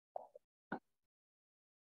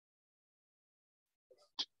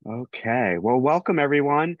Okay, well, welcome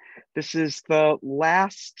everyone. This is the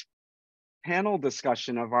last panel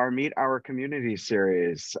discussion of our Meet Our Community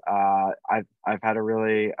series. I've had a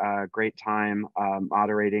really great time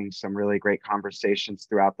moderating some really great conversations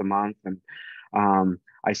throughout the month, and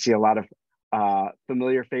I see a lot of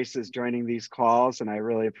familiar faces joining these calls, and I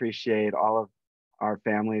really appreciate all of our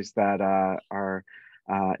families that are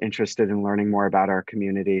interested in learning more about our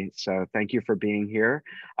community. So thank you for being here.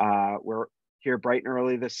 We're here bright and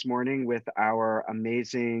early this morning with our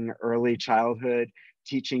amazing early childhood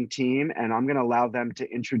teaching team, and I'm going to allow them to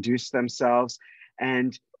introduce themselves.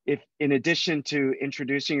 And if, in addition to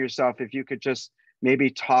introducing yourself, if you could just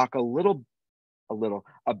maybe talk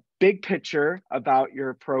a big picture about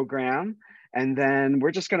your program, and then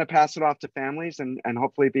we're just going to pass it off to families and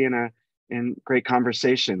hopefully be in great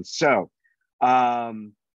conversation. So,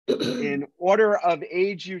 in order of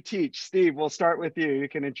age you teach, Steve, we'll start with you. You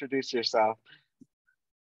can introduce yourself.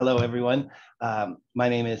 Hello, everyone. My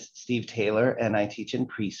name is Steve Taylor, and I teach in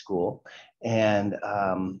preschool. And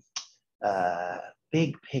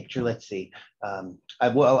big picture, let's see.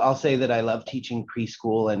 I'll say that I love teaching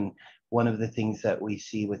preschool, and one of the things that we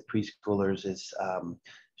see with preschoolers is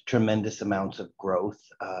tremendous amounts of growth.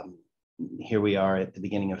 Here we are at the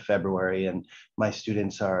beginning of February, and my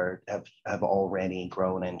students have already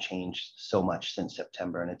grown and changed so much since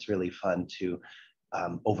September, and it's really fun to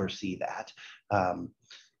oversee that.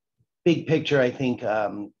 Big picture, I think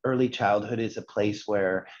early childhood is a place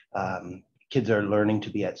where kids are learning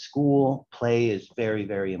to be at school. Play is very,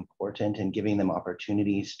 very important, and giving them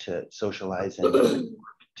opportunities to socialize and work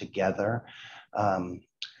together.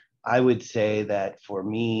 I would say that for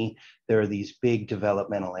me, there are these big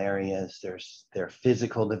developmental areas. There's their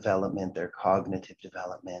physical development, their cognitive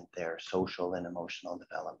development, their social and emotional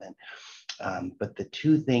development. But the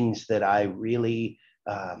two things that I'm really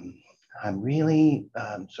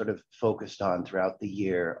sort of focused on throughout the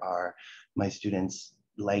year are my students'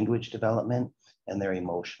 language development and their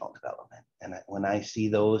emotional development. And when I see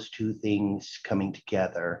those two things coming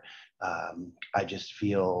together, I just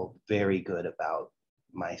feel very good about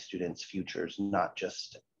my students' futures, not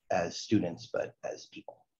just as students, but as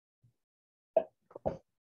people.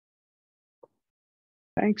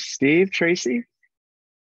 Thanks, Steve. Tracy?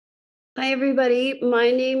 Hi, everybody.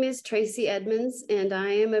 My name is Tracy Edmonds, and I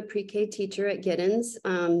am a pre-K teacher at Giddens.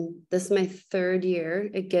 This is my third year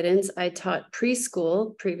at Giddens. I taught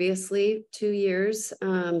preschool previously 2 years.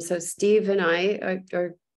 So Steve and I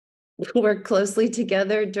are worked closely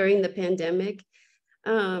together during the pandemic.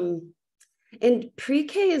 And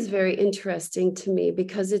pre-K is very interesting to me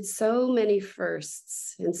because it's so many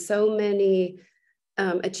firsts and so many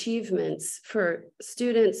achievements for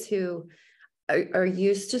students who are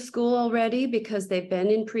used to school already because they've been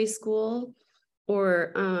in preschool,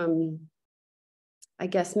 or I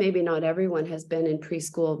guess maybe not everyone has been in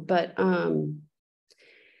preschool, but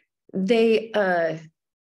they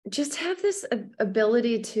just have this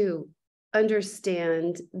ability to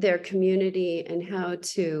understand their community and how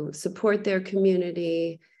to support their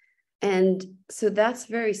community. And so that's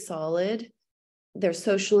very solid. Their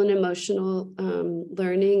social and emotional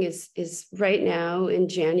learning is right now in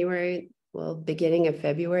January, well, beginning of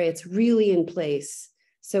February, it's really in place.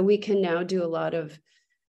 So we can now do a lot of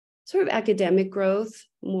sort of academic growth,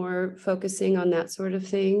 more focusing on that sort of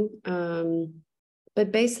thing.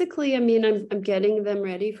 But basically, I mean, I'm getting them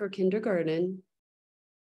ready for kindergarten.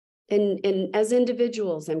 And as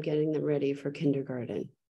individuals, I'm getting them ready for kindergarten.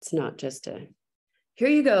 It's not just here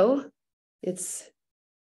you go. It's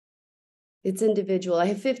individual. I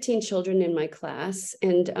have 15 children in my class,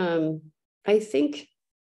 and I think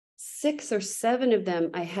 6 or 7 of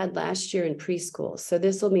them I had last year in preschool. So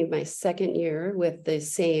this will be my second year with the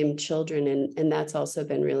same children. And that's also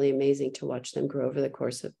been really amazing to watch them grow over the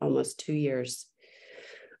course of almost 2 years.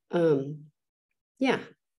 Yeah.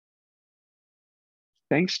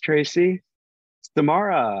 Thanks, Tracy.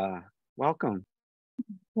 Samara, welcome.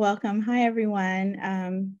 Welcome. Hi,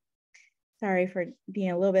 everyone. Sorry for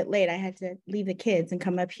being a little bit late. I had to leave the kids and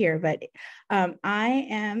come up here, but I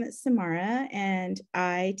am Samara, and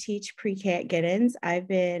I teach pre-K at Giddens. I've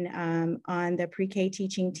been on the pre-K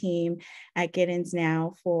teaching team at Giddens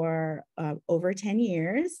now for over 10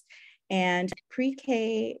 years. And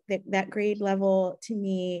pre-K, that grade level to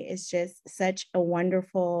me is just such a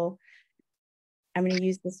wonderful, I'm going to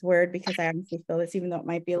use this word because I honestly feel this, even though it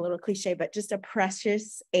might be a little cliche, but just a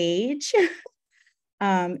precious age.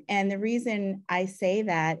 And the reason I say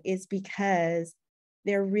that is because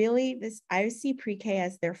they're really I see pre-K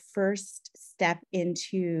as their first step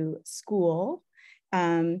into school.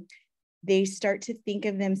 They start to think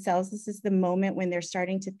of themselves. This is the moment when they're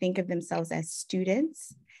starting to think of themselves as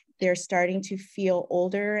students. they're starting to feel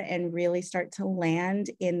older and really start to land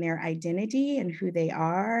in their identity and who they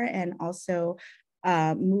are, and also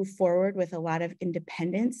move forward with a lot of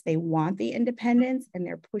independence. They want the independence, and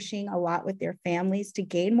they're pushing a lot with their families to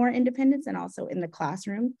gain more independence, and also in the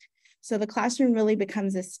classroom. So the classroom really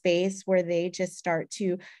becomes a space where they just start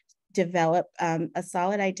to develop a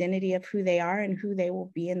solid identity of who they are and who they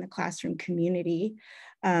will be in the classroom community.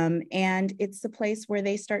 And it's the place where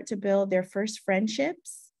they start to build their first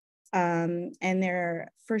friendships and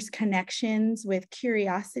their first connections with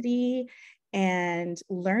curiosity and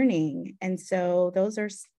learning. And so those are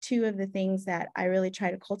two of the things that I really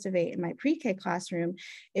try to cultivate in my pre-K classroom,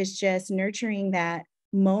 is just nurturing that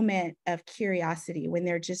moment of curiosity when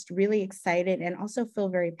they're just really excited and also feel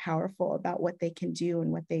very powerful about what they can do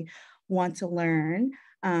and what they want to learn.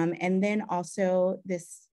 And then also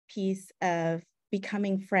this piece of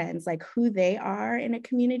becoming friends, like who they are in a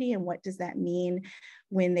community and what does that mean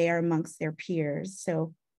when they are amongst their peers.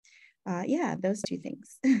 So yeah, those two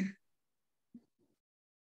things.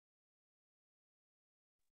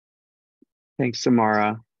 Thanks,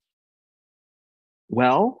 Samara.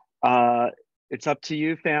 Well, it's up to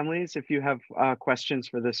you, families. If you have questions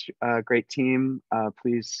for this great team,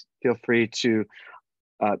 please feel free to,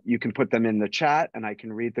 you can put them in the chat and I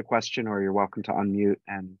can read the question, or you're welcome to unmute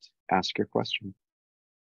and ask your question.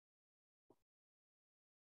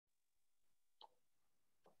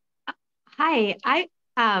 Hi,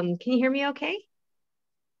 can you hear me okay?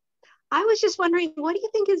 I was just wondering, what do you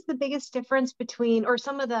think is the biggest difference between, or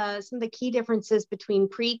some of the key differences between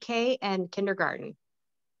pre-K and kindergarten?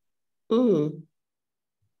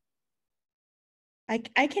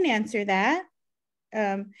 I can answer that.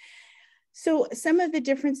 So some of the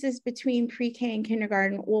differences between pre-K and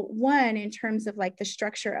kindergarten, well, one, in terms of like the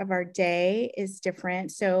structure of our day is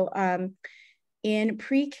different. So in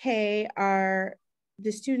pre-K,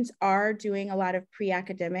 the students are doing a lot of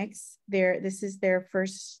pre-academics. This is their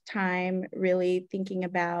first time really thinking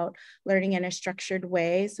about learning in a structured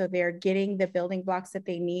way. So they're getting the building blocks that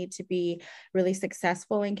they need to be really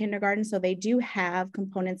successful in kindergarten. So they do have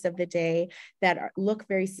components of the day that look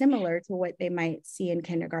very similar to what they might see in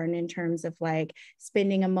kindergarten, in terms of like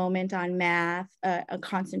spending a moment on math, a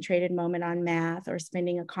concentrated moment on math, or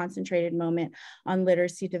spending a concentrated moment on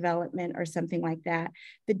literacy development or something like that.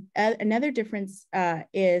 Another difference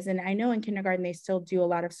is, and I know in kindergarten they still do a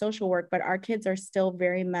lot of social work, but our kids are still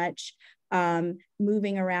very much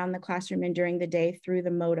moving around the classroom and during the day through the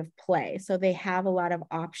mode of play. So they have a lot of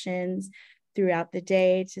options throughout the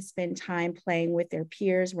day to spend time playing with their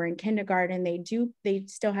peers, where in kindergarten they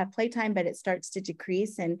still have playtime, but it starts to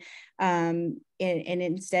decrease, and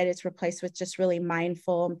instead it's replaced with just really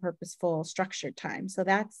mindful and purposeful structured time. So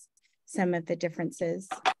that's some of the differences.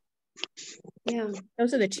 Yeah,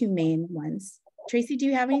 those are the two main ones. Tracy, do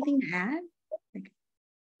you have anything to add?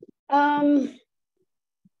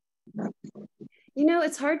 You know,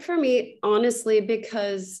 it's hard for me, honestly,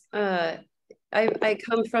 because I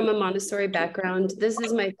come from a Montessori background. This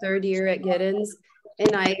is my 3rd year at Giddens,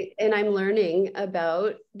 and I'm learning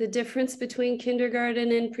about the difference between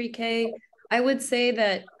kindergarten and pre-K. I would say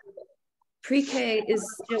that pre-K is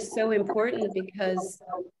just so important because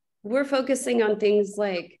we're focusing on things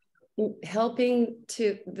like helping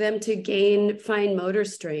them to gain fine motor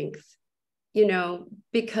strength, you know,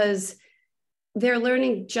 because they're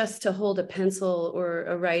learning just to hold a pencil or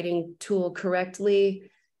a writing tool correctly,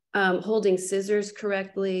 holding scissors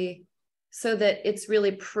correctly, so that it's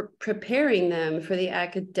really preparing them for the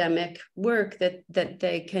academic work that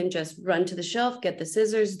they can just run to the shelf, get the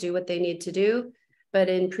scissors, do what they need to do. But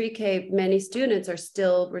in pre-K, many students we're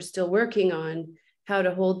still working on how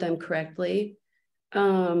to hold them correctly.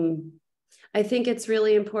 I think it's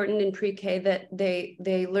really important in pre-K that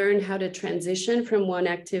they learn how to transition from one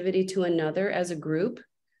activity to another as a group.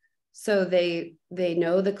 So they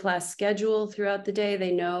know the class schedule throughout the day.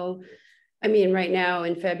 They know, I mean, right now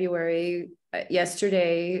in February,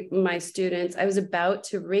 yesterday, my students, I was about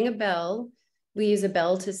to ring a bell. We use a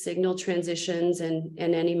bell to signal transitions and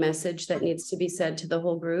any message that needs to be said to the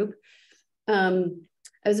whole group. I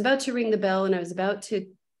was about to ring the bell, and I was about to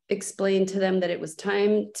explain to them that it was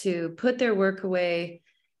time to put their work away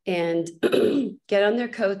and get on their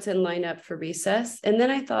coats and line up for recess. And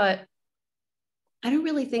then I thought, I don't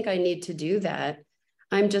really think I need to do that.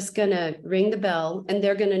 I'm just gonna ring the bell and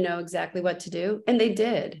they're gonna know exactly what to do. And they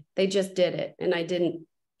did, they just did it. And I didn't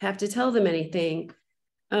have to tell them anything.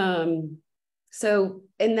 So,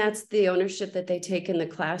 and that's the ownership that they take in the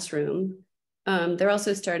classroom. They're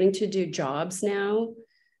also starting to do jobs now.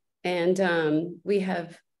 And we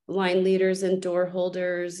have line leaders and door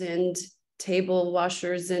holders and table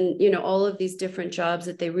washers and, you know, all of these different jobs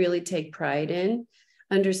that they really take pride in,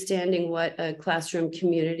 understanding what a classroom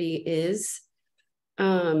community is.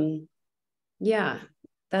 Yeah,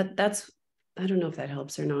 that's, I don't know if that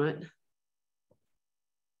helps or not.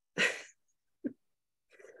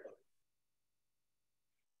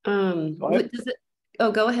 What does it,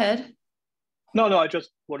 oh, go ahead. No, I just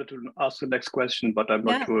wanted to ask the next question, but I'm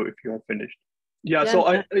not sure if you have finished. Yeah, Yeah,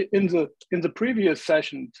 so in the previous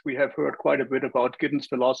sessions, we have heard quite a bit about Giddens'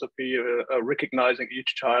 philosophy, recognizing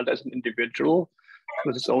each child as an individual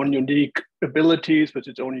with its own unique abilities, with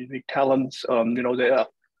its own unique talents. You know,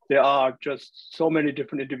 there are just so many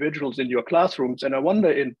different individuals in your classrooms, and I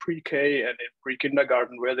wonder in pre-K and in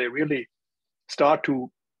pre-kindergarten where they really start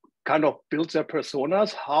to kind of build their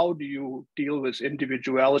personas. How do you deal with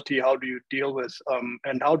individuality? How do you deal with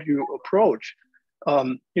and how do you approach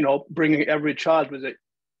you know, bringing every child with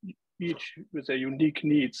each with their unique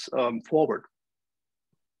needs forward?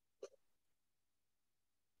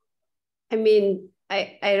 I mean,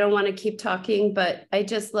 I don't want to keep talking, but I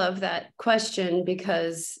just love that question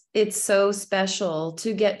because it's so special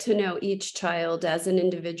to get to know each child as an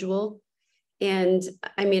individual. And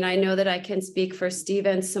I mean, I know that I can speak for Steve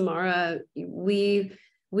and Samara. We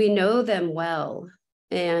know them well,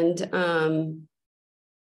 and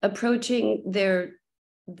approaching their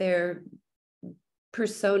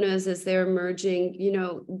personas as they're emerging, you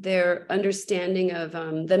know, their understanding of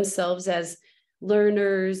themselves as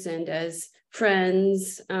learners and as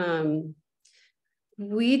friends.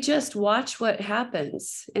 We just watch what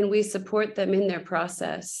happens and we support them in their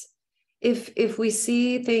process. If we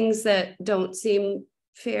see things that don't seem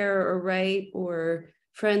fair or right or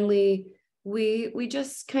friendly, we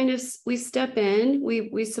just kind of, we step in,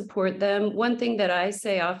 we support them. One thing that I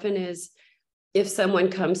say often is, if someone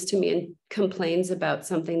comes to me and complains about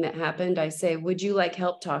something that happened, I say, would you like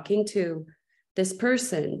help talking to this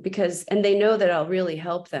person? Because, and they know that I'll really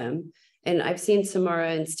help them. And I've seen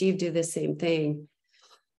Samara and Steve do the same thing,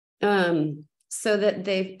 so that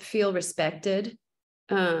they feel respected.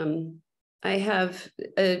 I have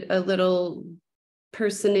a little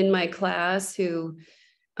person in my class who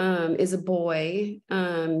is a boy,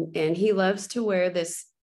 and he loves to wear this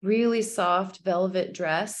really soft velvet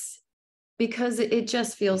dress because it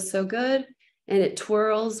just feels so good and it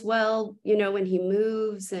twirls well, you know, when he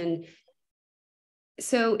moves. And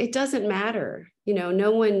so it doesn't matter, you know, no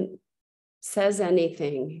one says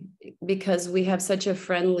anything because we have such a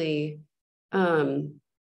friendly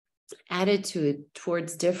attitude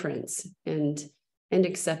towards difference and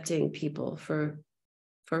accepting people for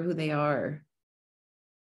who they are.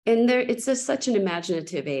 And there, it's just such an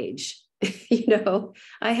imaginative age. You know,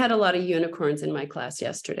 I had a lot of unicorns in my class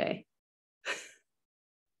yesterday.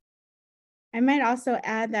 I might also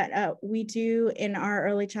add that we do in our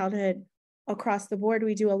early childhood across the board,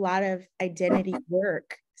 we do a lot of identity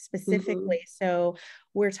work specifically. So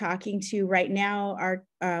we're talking to right now,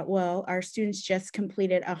 our students just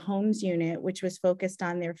completed a homes unit, which was focused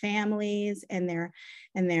on their families and their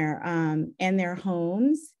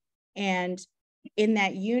homes. And in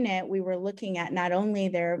that unit, we were looking at not only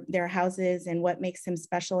their houses and what makes them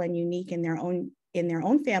special and unique in their own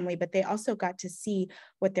family, but they also got to see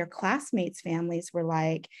what their classmates' families were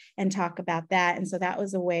like and talk about that. And so that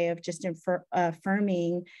was a way of just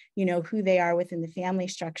affirming, you know, who they are within the family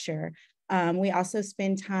structure. We also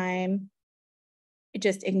spend time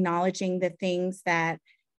just acknowledging the things that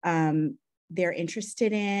they're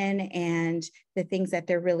interested in and the things that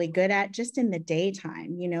they're really good at just in the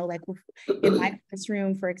daytime, you know, like in my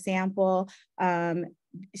classroom, for example,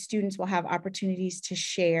 students will have opportunities to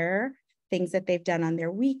share things that they've done on their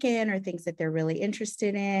weekend or things that they're really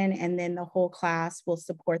interested in. And then the whole class will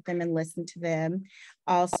support them and listen to them.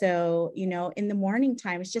 Also, you know, in the morning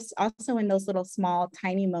time, it's just also in those little small,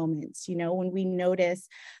 tiny moments, you know, when we notice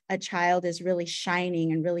a child is really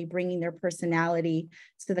shining and really bringing their personality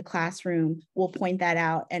to the classroom, we'll point that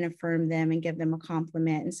out and affirm them and give them a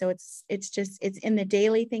compliment. And so it's in the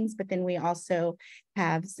daily things, but then we also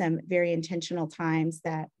have some very intentional times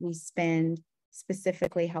that we spend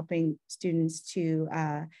specifically helping students to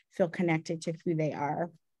feel connected to who they are.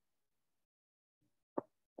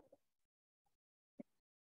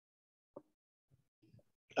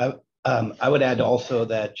 I would add also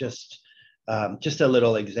that just a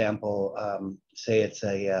little example, say it's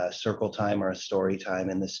a circle time or a story time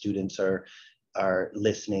and the students are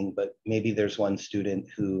listening, but maybe there's one student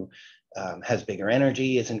who has bigger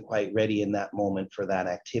energy, isn't quite ready in that moment for that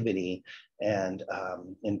activity. And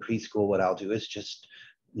in preschool, what I'll do is just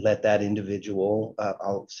let that individual,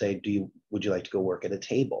 I'll say, would you like to go work at a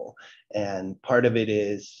table? And part of it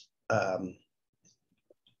is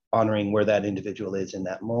honoring where that individual is in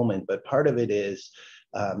that moment. But part of it is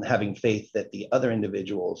having faith that the other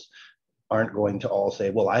individuals aren't going to all say,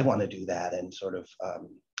 well, I want to do that. And sort of,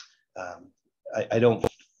 I don't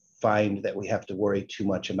find that we have to worry too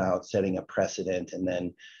much about setting a precedent and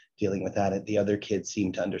then dealing with that. And the other kids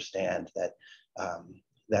seem to understand that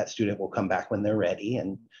that student will come back when they're ready,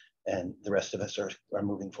 and the rest of us are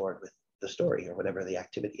moving forward with the story or whatever the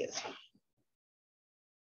activity is.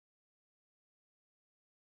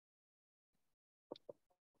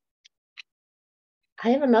 I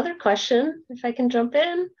have another question, if I can jump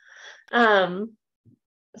in.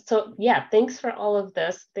 So yeah, thanks for all of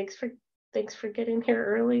this. Thanks for getting here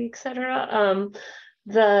early, etc.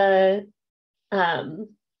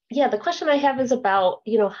 Yeah, the question I have is about,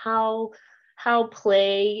 you know, how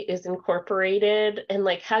play is incorporated and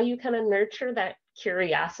like how you kind of nurture that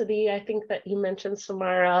curiosity. I think that you mentioned,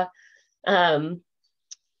 Samara,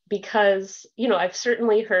 because, you know, I've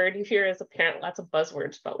certainly heard, you hear as a parent lots of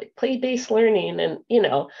buzzwords about like play-based learning, and, you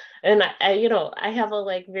know, and I have a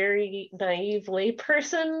like very naive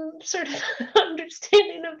layperson sort of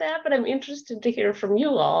understanding of that, but I'm interested to hear from you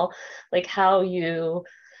all, like how you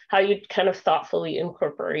kind of thoughtfully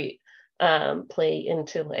incorporate play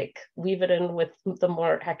into, like, weave it in with the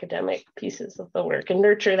more academic pieces of the work and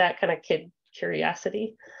nurture that kind of kid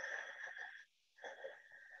curiosity.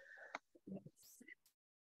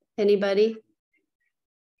 Anybody?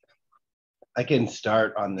 I can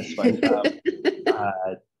start on this one.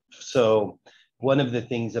 So one of the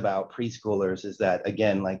things about preschoolers is that,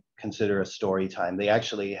 again, like, consider a story time. They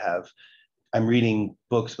actually have, I'm reading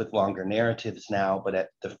books with longer narratives now, but at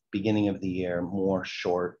the beginning of the year, more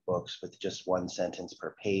short books with just one sentence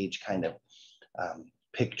per page, kind of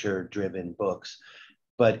picture-driven books.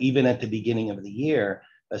 But even at the beginning of the year,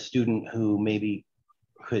 a student who maybe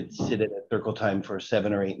could sit at a circle time for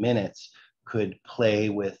 7 or 8 minutes could play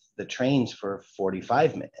with the trains for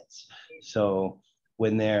 45 minutes. So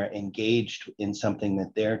when they're engaged in something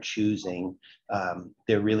that they're choosing,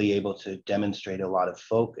 they're really able to demonstrate a lot of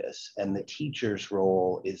focus. And the teacher's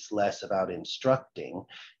role is less about instructing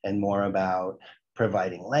and more about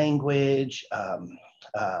providing language,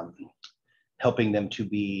 helping them to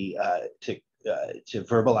be, to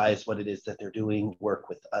verbalize what it is that they're doing, work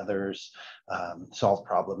with others, solve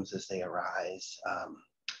problems as they arise.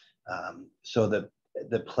 So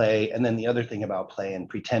the play, and then the other thing about play, and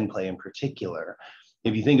pretend play in particular,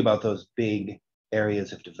 if you think about those big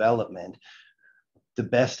areas of development, the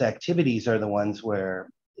best activities are the ones where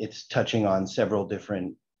it's touching on several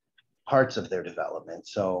different parts of their development.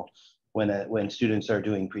 So when students are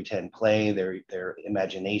doing pretend play, their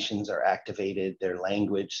imaginations are activated, their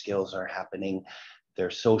language skills are happening, their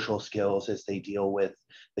social skills as they deal with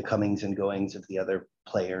the comings and goings of the other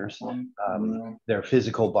players. Their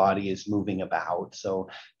physical body is moving about. So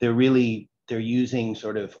they're using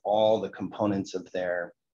sort of all the components of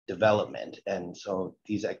their development. And so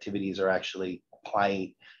these activities are actually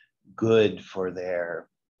quite good for their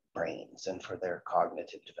brains and for their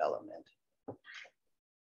cognitive development.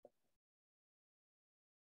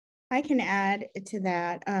 I can add to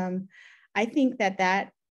that. I think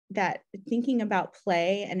that thinking about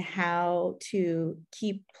play and how to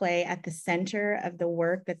keep play at the center of the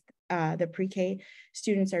work that the pre-K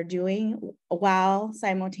students are doing, while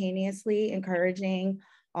simultaneously encouraging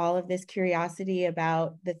all of this curiosity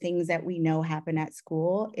about the things that we know happen at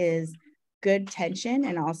school, is good tension,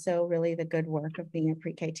 and also really the good work of being a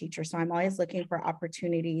pre-K teacher. So I'm always looking for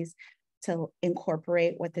opportunities to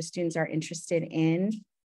incorporate what the students are interested in,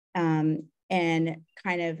 and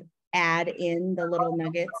kind of add in the little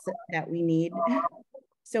nuggets that we need.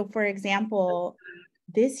 So for example,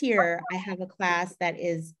 this year I have a class that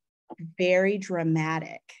is very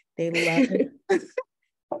dramatic. They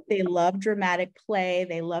love dramatic play.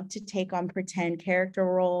 They love to take on pretend character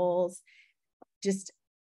roles, just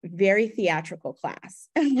very theatrical class.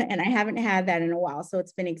 And I haven't had that in a while, so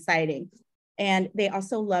it's been exciting. And they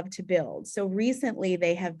also love to build. So recently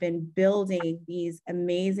they have been building these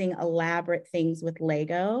amazing, elaborate things with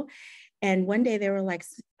Lego. And one day they were like,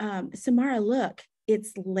 Samara, look,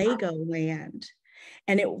 it's Legoland.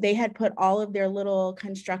 And they had put all of their little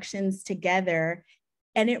constructions together,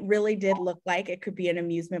 and it really did look like it could be an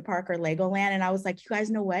amusement park or Legoland. And I was like, you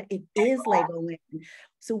guys know what? It is Legoland.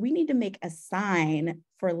 So we need to make a sign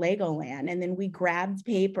for Legoland. And then we grabbed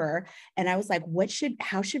paper, and I was like,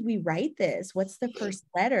 how should we write this? What's the first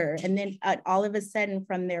letter? And then all of a sudden,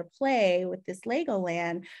 from their play with this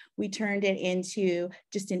Legoland, we turned it into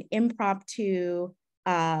just an impromptu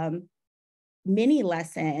mini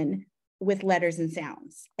lesson with letters and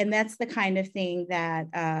sounds. And that's the kind of thing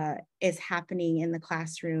that is happening in the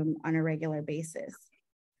classroom on a regular basis.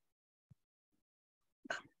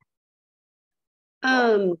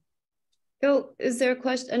 Oh, is there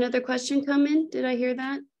another question coming? Did I hear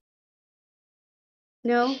that?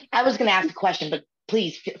 No? I was going to ask a question, but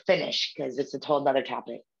please finish because it's a whole other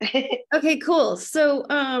topic. Okay, cool. So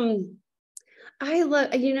I love,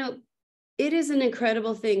 it is an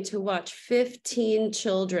incredible thing to watch 15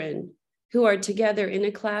 children who are together in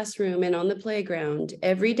a classroom and on the playground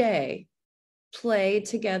every day play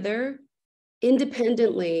together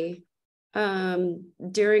independently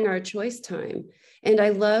during our choice time. And I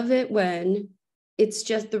love it when it's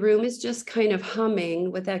just, the room is just kind of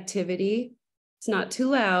humming with activity. It's not too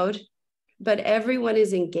loud, but everyone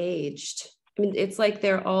is engaged. I mean, it's like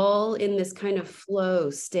they're all in this kind of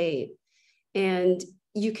flow state. And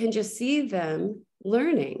you can just see them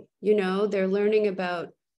learning, they're learning about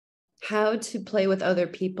how to play with other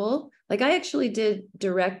people. Like I actually did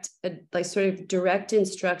direct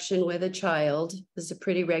instruction with a child. This is a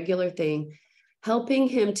pretty regular thing, helping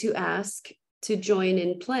him to ask to join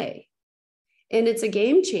in play. And it's a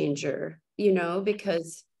game changer,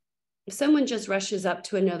 because if someone just rushes up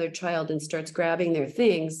to another child and starts grabbing their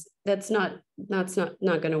things, that's not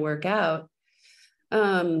going to work out.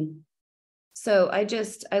 So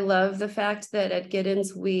I love the fact that at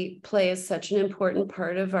Giddens, play is such an important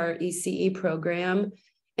part of our ECE program.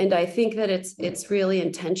 And I think that it's really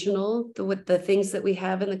intentional with the things that we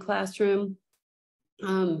have in the classroom.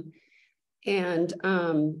 And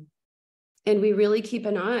we really keep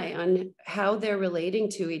an eye on how they're relating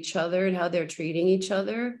to each other and how they're treating each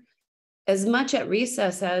other as much at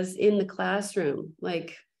recess as in the classroom.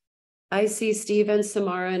 Like I see Steve and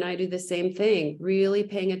Samara and I do the same thing, really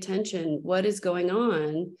paying attention. What is going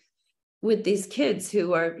on with these kids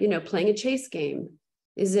who are, playing a chase game?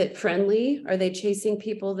 Is it friendly? Are they chasing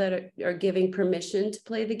people that are giving permission to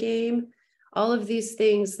play the game? All of these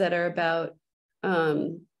things that are about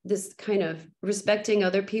this kind of respecting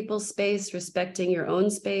other people's space, respecting your own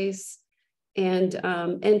space, and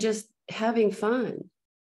just having fun.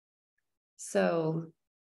 So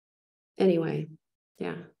anyway,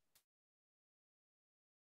 yeah.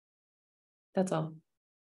 That's all.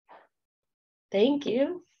 Thank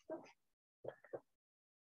you.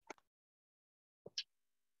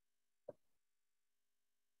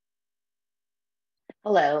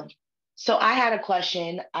 Hello. So I had a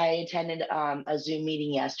question. I attended a Zoom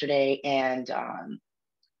meeting yesterday, and I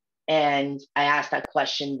asked that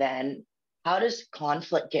question then. How does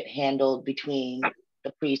conflict get handled between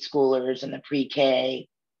the preschoolers and the pre-K?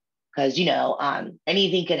 Because,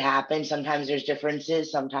 anything could happen. Sometimes there's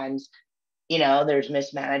differences. Sometimes, there's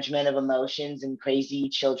mismanagement of emotions and crazy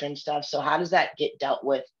children stuff. So how does that get dealt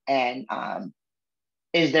with? And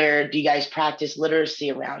do you guys practice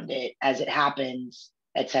literacy around it as it happens,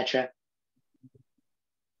 etc.?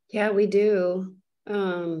 Yeah, we do.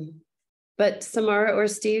 But Samara or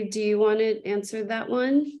Steve, do you want to answer that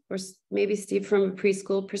one? Or maybe Steve from a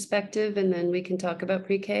preschool perspective, and then we can talk about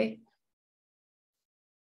pre-K?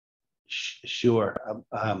 Sure.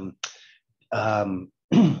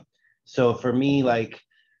 So for me,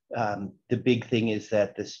 the big thing is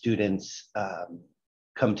that the students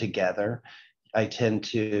come together. I tend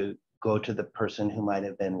to go to the person who might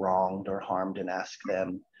have been wronged or harmed and ask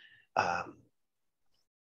them,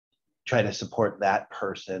 try to support that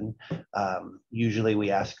person. Usually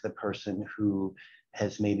we ask the person who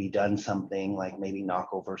has maybe done something, like maybe knock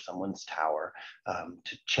over someone's tower,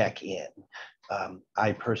 to check in.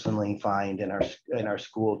 I personally find in our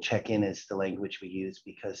school, check-in is the language we use,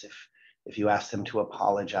 because if you ask them to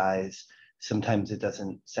apologize, sometimes it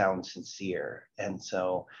doesn't sound sincere. And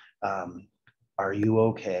so, are you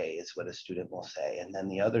okay, is what a student will say. And then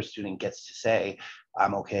the other student gets to say,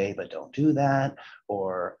 I'm okay, but don't do that,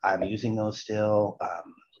 or I'm using those still,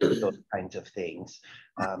 those kinds of things.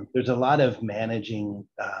 There's a lot of managing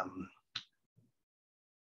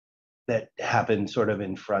that happens sort of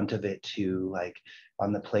in front of it too. Like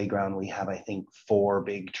on the playground, we have, I think, 4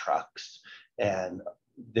 big trucks, and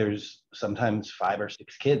there's sometimes 5 or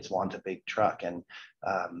 6 kids want a big truck. And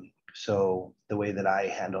so the way that I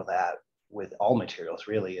handle that with all materials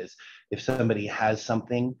really is, if somebody has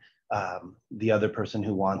something, the other person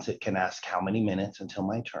who wants it can ask how many minutes until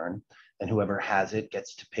my turn, and whoever has it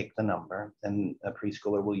gets to pick the number. And a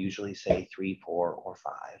preschooler will usually say 3, 4, or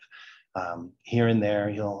 5. Here and there,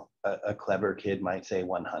 a clever kid might say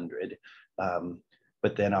 100,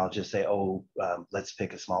 but then I'll just say, let's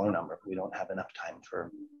pick a smaller number. We don't have enough time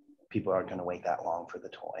people aren't going to wait that long for the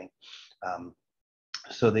toy.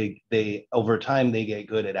 So they over time, they get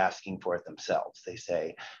good at asking for it themselves. They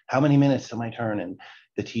say, how many minutes till my turn? And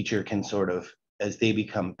the teacher can sort of, as they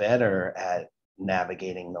become better at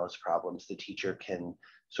navigating those problems, the teacher can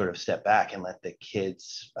sort of step back and let the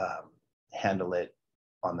kids handle it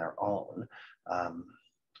on their own.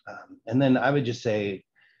 And then I would just say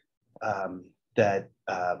that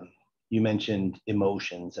you mentioned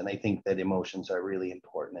emotions, and I think that emotions are really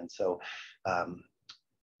important. And so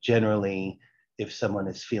generally, if someone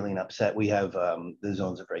is feeling upset, we have the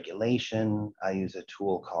zones of regulation. I use a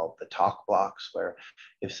tool called the talk blocks, where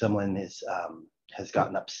if someone is has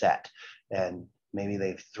gotten upset and maybe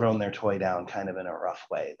they've thrown their toy down kind of in a rough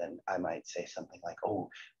way, then I might say something like, oh,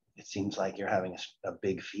 it seems like you're having a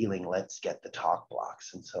big feeling. Let's get the talk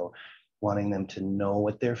blocks. And so wanting them to know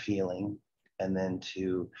what they're feeling, and then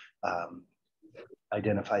to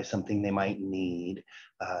identify something they might need.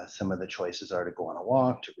 Some of the choices are to go on a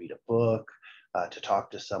walk, to read a book, to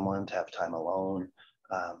talk to someone, to have time alone.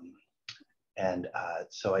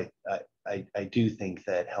 So I do think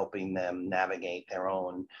that helping them navigate their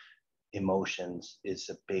own emotions is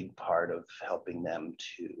a big part of helping them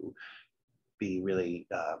to be really,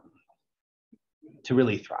 to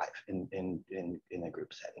really thrive in a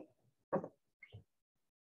group setting.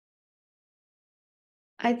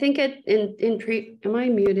 I think am I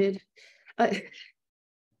muted?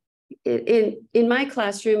 In my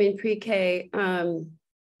classroom in pre-K,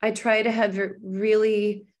 I try to have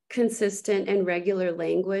really consistent and regular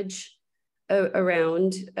language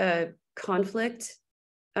around conflict,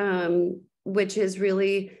 which is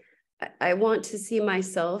really, I want to see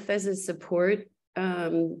myself as a support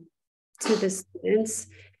to the students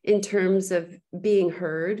in terms of being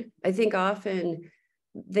heard. I think often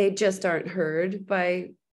they just aren't heard by,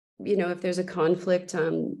 if there's a conflict,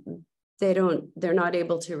 they're not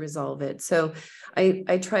able to resolve it. So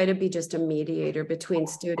I try to be just a mediator between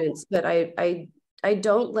students, but I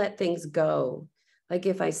don't let things go. Like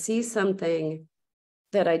if I see something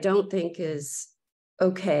that I don't think is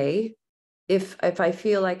okay, if I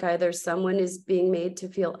feel like either someone is being made to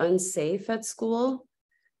feel unsafe at school,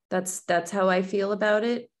 that's how I feel about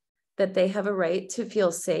it, that they have a right to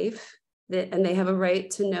feel safe, and they have a right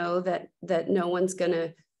to know that no one's going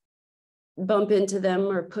to bump into them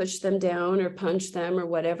or push them down or punch them or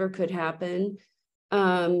whatever could happen.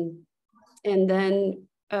 And then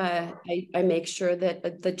I make sure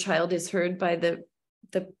that the child is heard by the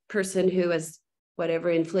person who has whatever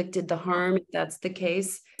inflicted the harm, if that's the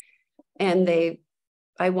case. And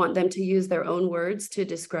I want them to use their own words to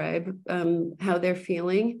describe how they're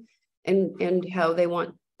feeling and how they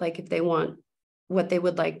want, like if they want what they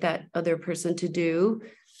would like that other person to do.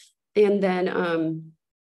 And then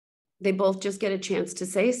they both just get a chance to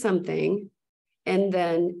say something. And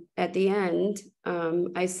then at the end,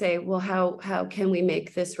 I say, well, how can we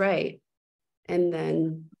make this right? And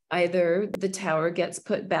then either the tower gets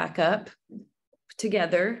put back up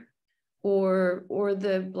together, or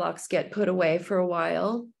the blocks get put away for a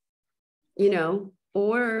while,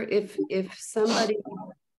 or if somebody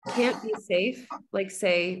can't be safe, like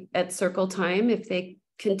say at circle time, if they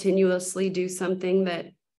continuously do something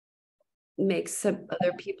that makes some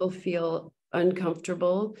other people feel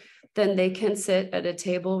uncomfortable, then they can sit at a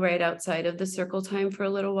table right outside of the circle time for a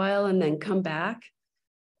little while and then come back.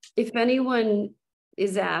 If anyone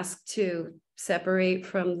is asked to separate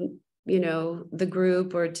from, the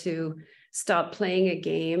group or to stop playing a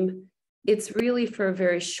game, it's really for a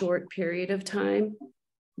very short period of time.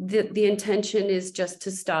 The intention is just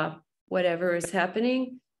to stop whatever is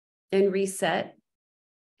happening and reset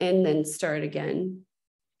and then start again.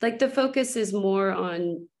 Like the focus is more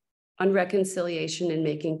on reconciliation and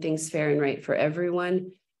making things fair and right for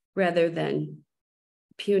everyone rather than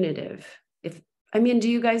punitive. Do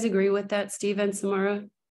you guys agree with that, Steve and Samara?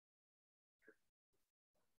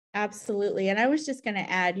 Absolutely. And I was just going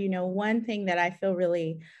to add, one thing that I feel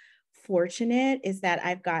really fortunate is that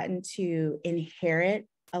I've gotten to inherit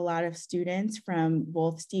a lot of students from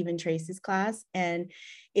both Steve and Tracy's class. And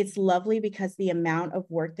it's lovely because the amount of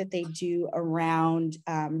work that they do around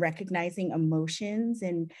recognizing emotions,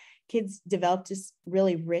 and kids develop just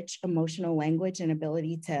really rich emotional language and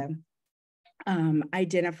ability to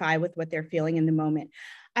identify with what they're feeling in the moment.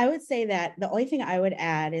 I would say that the only thing I would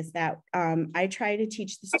add is that I try to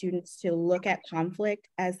teach the students to look at conflict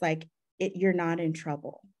as like you're not in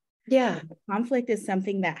trouble. Yeah. Conflict is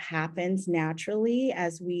something that happens naturally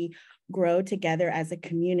as we grow together as a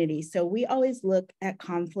community. So we always look at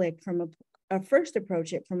conflict from first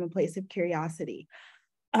approach it from a place of curiosity.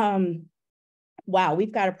 Wow,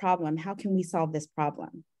 we've got a problem. How can we solve this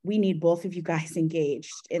problem? We need both of you guys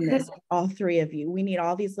engaged in this, all three of you. We need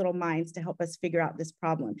all these little minds to help us figure out this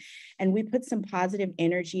problem. And we put some positive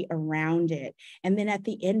energy around it. And then at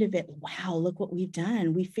the end of it, wow, look what we've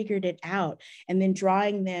done. We figured it out. And then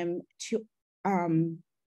drawing them to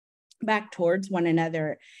back towards one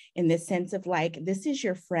another in the sense of like, this is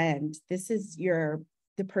your friend, this is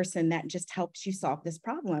the person that just helps you solve this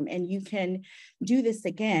problem, and you can do this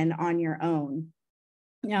again on your own.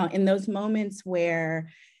 Now, in those moments where,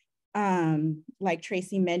 like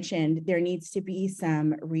Tracy mentioned, there needs to be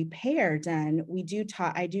some repair done,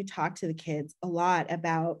 I do talk to the kids a lot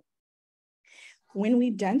about, when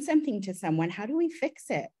we've done something to someone, how do we fix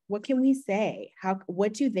it? What can we say?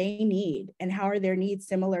 What do they need? And how are their needs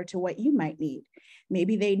similar to what you might need?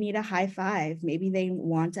 Maybe they need a high five. Maybe they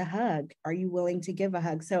want a hug. Are you willing to give a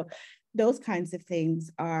hug? So those kinds of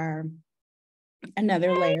things are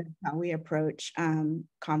another layer of how we approach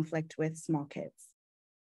conflict with small kids.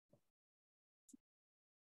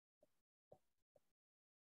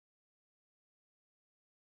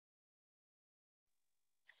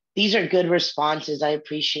 These are good responses. I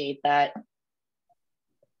appreciate that.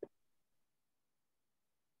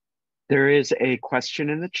 There is a question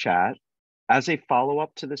in the chat. As a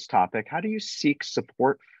follow-up to this topic, how do you seek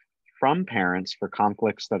support from parents for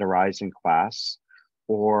conflicts that arise in class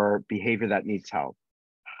or behavior that needs help?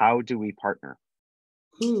 How do we partner?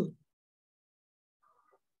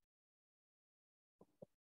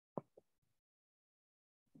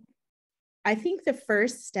 I think the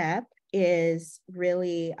first step is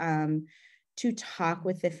really to talk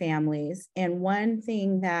with the families. And one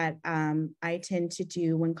thing that I tend to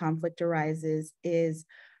do when conflict arises is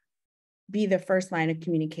be the first line of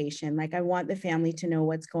communication. Like, I want the family to know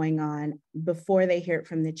what's going on before they hear it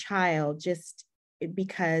from the child, just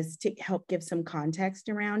because to help give some context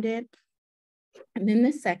around it. And then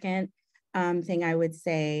the second thing I would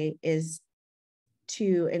say is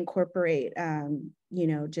to incorporate,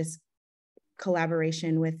 just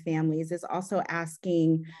collaboration with families, is also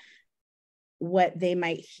asking what they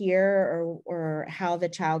might hear or how the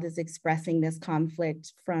child is expressing this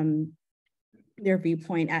conflict from their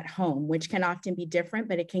viewpoint at home, which can often be different,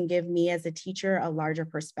 but it can give me as a teacher a larger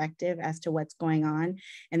perspective as to what's going on.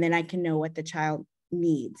 And then I can know what the child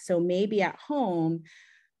needs. So maybe at home,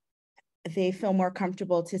 they feel more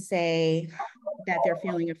comfortable to say that they're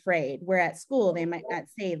feeling afraid, where at school they might not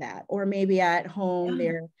say that. Or maybe at home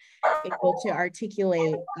they're able to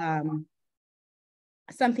articulate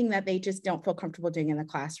something that they just don't feel comfortable doing in the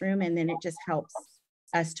classroom. And then it just helps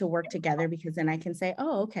us to work together, because then I can say,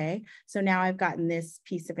 oh, okay, so now I've gotten this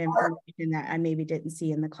piece of information that I maybe didn't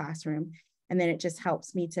see in the classroom. And then it just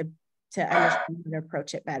helps me to understand how to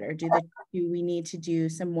approach it better. Do we need to do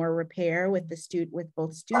some more repair with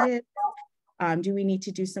both students? Do we need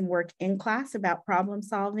to do some work in class about problem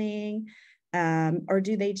solving? Or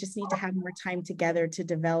do they just need to have more time together to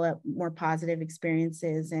develop more positive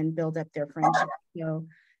experiences and build up their friendship? So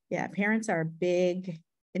yeah, parents are big,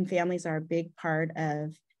 and families are a big part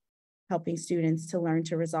of helping students to learn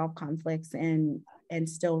to resolve conflicts and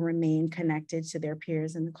still remain connected to their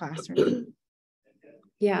peers in the classroom.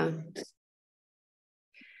 Yeah.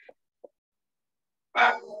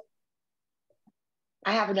 I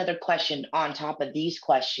have another question on top of these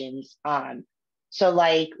questions. So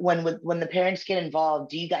like when the parents get involved,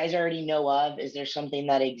 do you guys already know of, is there something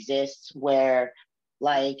that exists where,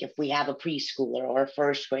 like, if we have a preschooler or a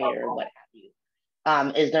first grader or what have you,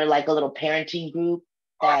 is there like a little parenting group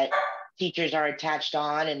that teachers are attached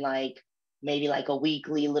on, and like maybe like a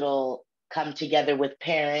weekly little come together with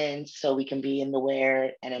parents so we can be in the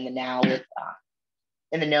where and in the now with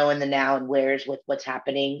in the know and the now and where's with what's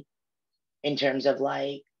happening in terms of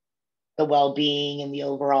like the well-being and the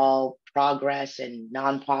overall progress and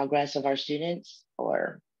non-progress of our students?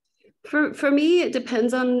 Or for me, it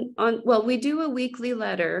depends on well, we do a weekly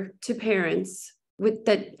letter to parents with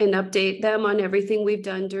that and update them on everything we've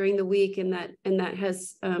done during the week, and that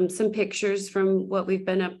has some pictures from what we've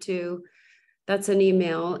been up to. That's an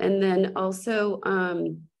email. And then also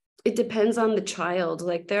it depends on the child.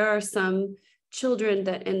 Like, there are some children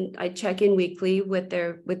that, and I check in weekly with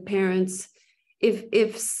parents.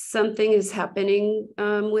 If something is happening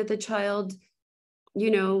with a child,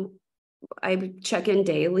 I check in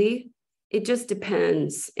daily. It just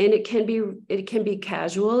depends. And it can be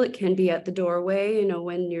casual. It can be at the doorway,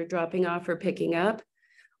 when you're dropping off or picking up,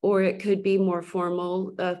 or it could be more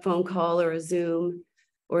formal, a phone call or a Zoom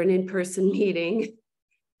or an in-person meeting.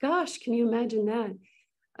 Gosh, can you imagine that?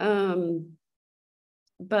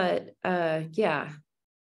 Yeah,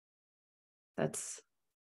 that's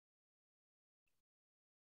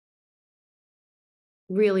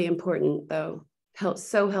really important though.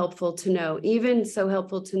 So helpful to know, even so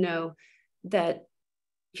helpful to know that,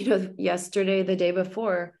 yesterday, the day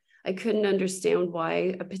before, I couldn't understand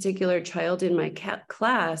why a particular child in my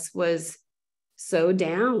class was so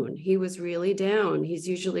down. He was really down. He's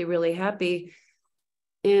usually really happy.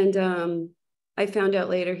 And I found out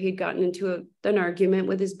later he'd gotten into an argument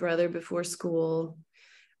with his brother before school.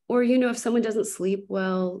 Or, you know, if someone doesn't sleep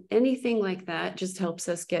well, anything like that just helps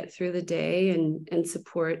us get through the day and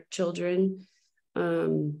support children.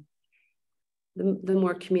 The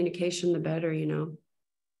more communication, the better, you know.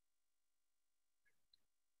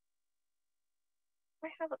 I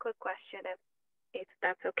have a quick question if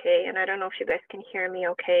that's okay. And I don't know if you guys can hear me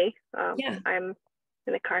okay. Yeah. I'm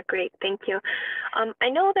in the car. Great. Thank you. I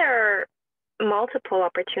know there are multiple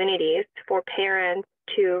opportunities for parents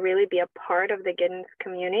to really be a part of the Giddens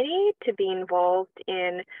community, to be involved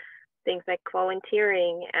in things like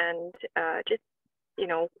volunteering and just, you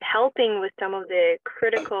know, helping with some of the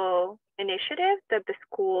critical initiatives that the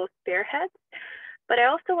school spearheads. But I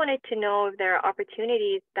also wanted to know if there are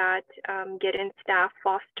opportunities that Giddens staff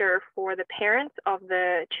foster for the parents of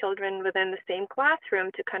the children within the same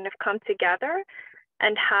classroom to kind of come together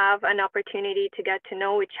and have an opportunity to get to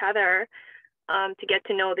know each other, to get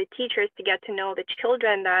to know the teachers, to get to know the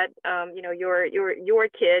children that you know, your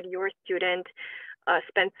kid, your student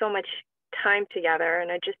spend so much time together.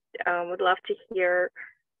 And I just would love to hear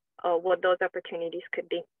what those opportunities could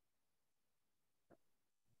be.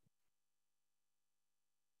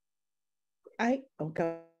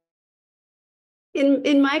 Go.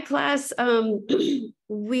 In my class,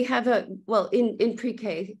 we have in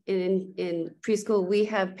pre-K, in preschool, we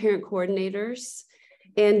have parent coordinators,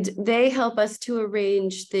 and they help us to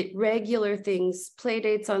arrange the regular things, play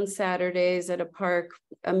dates on Saturdays at a park,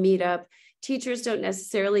 a meetup. Teachers don't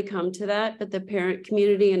necessarily come to that, but the parent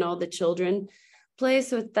community and all the children play.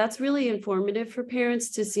 So that's really informative for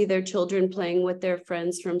parents to see their children playing with their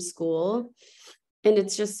friends from school. And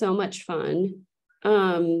it's just so much fun.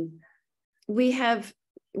 We have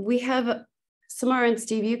Samara and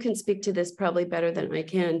Steve, you can speak to this probably better than I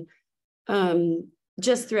can.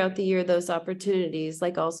 Just throughout the year, those opportunities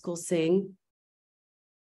like All Schools Sing.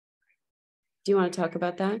 Do you want to talk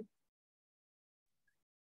about that?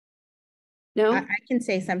 No? I can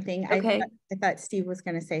say something. Okay. I thought Steve was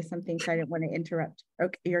going to say something, so I didn't want to interrupt.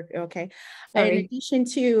 Okay, you're okay. Sorry. In addition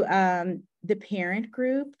to the parent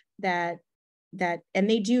group that and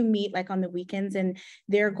they do meet like on the weekends, and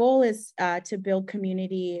their goal is to build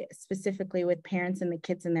community specifically with parents and the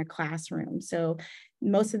kids in their classroom. So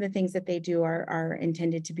most of the things that they do are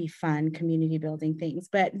intended to be fun, community building things.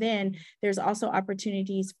 But then there's also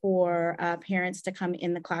opportunities for parents to come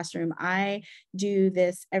in the classroom. I do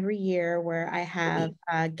this every year where I have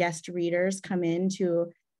guest readers come in to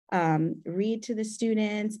read to the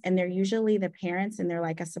students, and they're usually the parents, and they're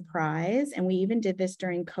like a surprise. And we even did this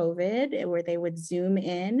during COVID where they would Zoom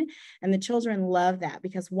in, and the children love that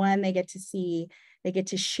because one, they get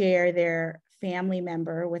to share their family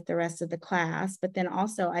member with the rest of the class. But then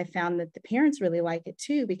also I found that the parents really like it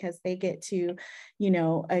too, because they get to, you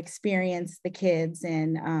know, experience the kids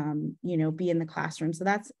and, you know, be in the classroom. So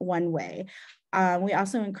that's one way. We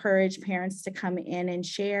also encourage parents to come in and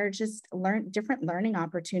share, just different learning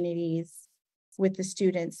opportunities with the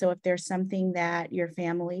students. So if there's something that your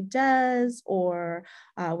family does or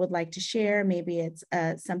would like to share, maybe it's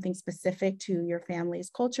something specific to your family's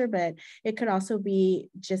culture, but it could also be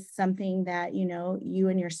just something that, you know, you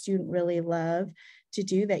and your student really love to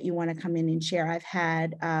do that you want to come in and share. I've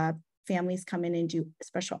had families come in and do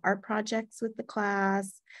special art projects with the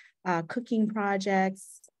class, cooking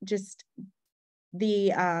projects, just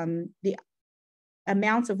the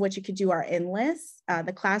amounts of what you could do are endless.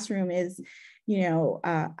 The classroom is, you know,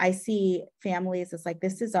 I see families, it's like,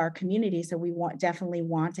 this is our community. So we definitely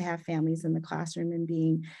want to have families in the classroom and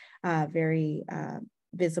being very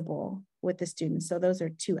visible with the students. So those are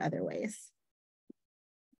two other ways.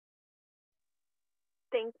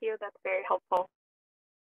 Thank you, that's very helpful.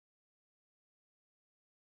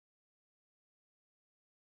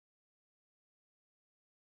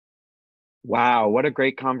 Wow, what a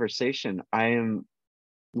great conversation. I am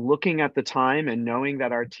looking at the time and knowing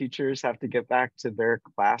that our teachers have to get back to their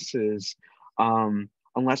classes.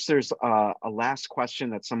 Unless there's a last question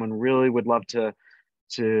that someone really would love to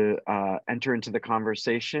enter into the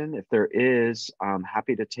conversation. If there is, I'm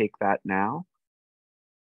happy to take that now.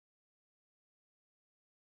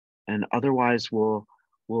 And otherwise we'll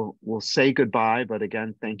say goodbye, but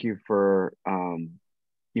again, thank you for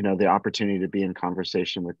you know, the opportunity to be in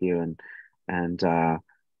conversation with you and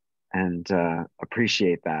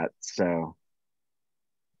appreciate that. So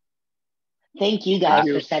thank you guys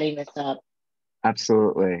for setting this up.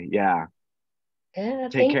 Absolutely. Yeah. Yeah.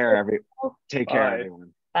 Take care, you.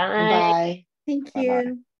 everyone. Bye. Bye. Bye. Thank you.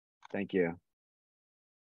 Bye-bye. Thank you.